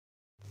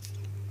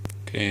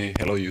Okay,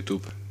 hello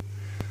YouTube.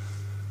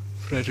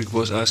 Frederick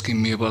was asking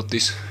me about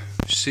this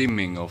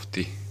shimming of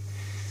the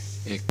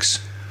X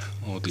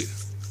or the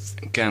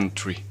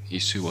gantry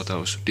issue what I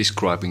was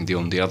describing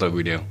on the other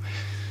video.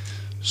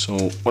 So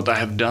what I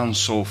have done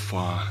so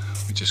far,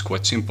 which is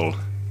quite simple,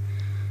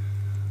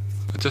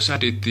 I just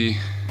added the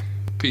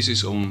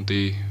pieces on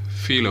the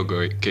feeler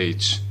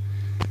gauge,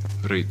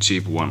 very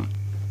cheap one,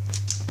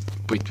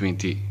 between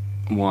the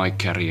Y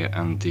carrier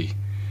and the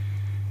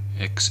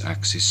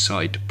X-axis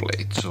side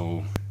plate.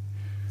 So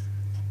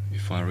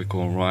if I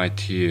recall right,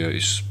 here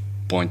is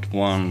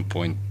 0.1,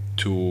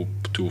 0.2,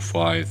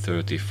 25,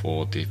 30,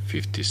 40,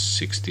 50,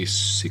 60,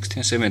 60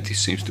 and 70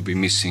 seems to be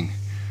missing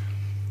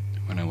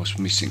when I was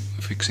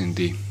fixing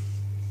the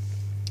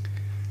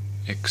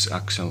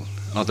X-axle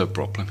other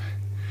problem.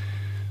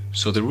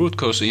 So the root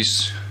cause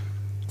is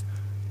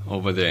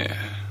over there.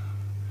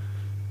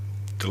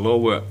 The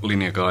lower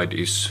linear guide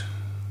is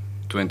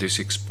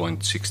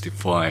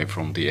 26.65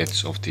 from the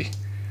edge of the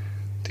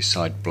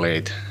side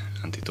plate,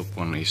 and the top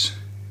one is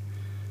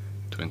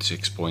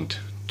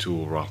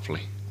 26.2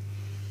 roughly.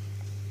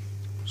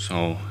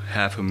 So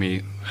half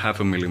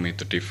a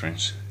millimeter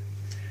difference.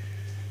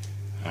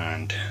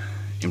 And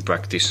in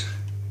practice,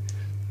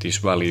 these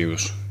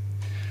values,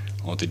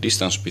 or the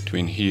distance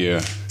between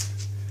here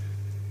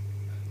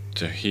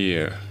to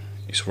here,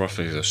 is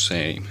roughly the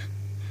same.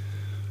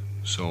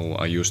 So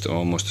I used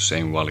almost the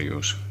same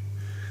values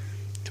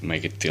to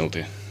make it tilt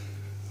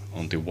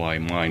on the Y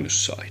minus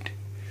side.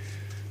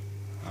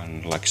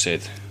 And like I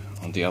said,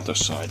 on the other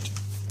side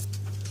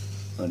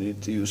I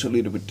need to use a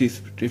little bit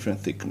different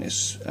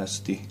thickness,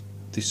 as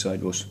this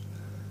side was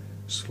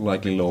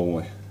slightly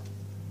lower.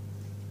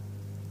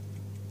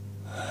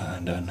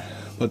 And then,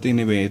 but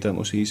anyway, that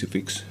was easy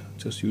fix,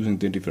 just using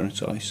the different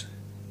size.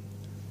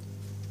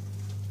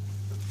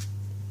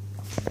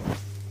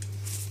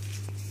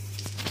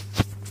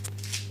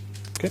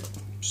 Okay,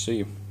 see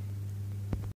you.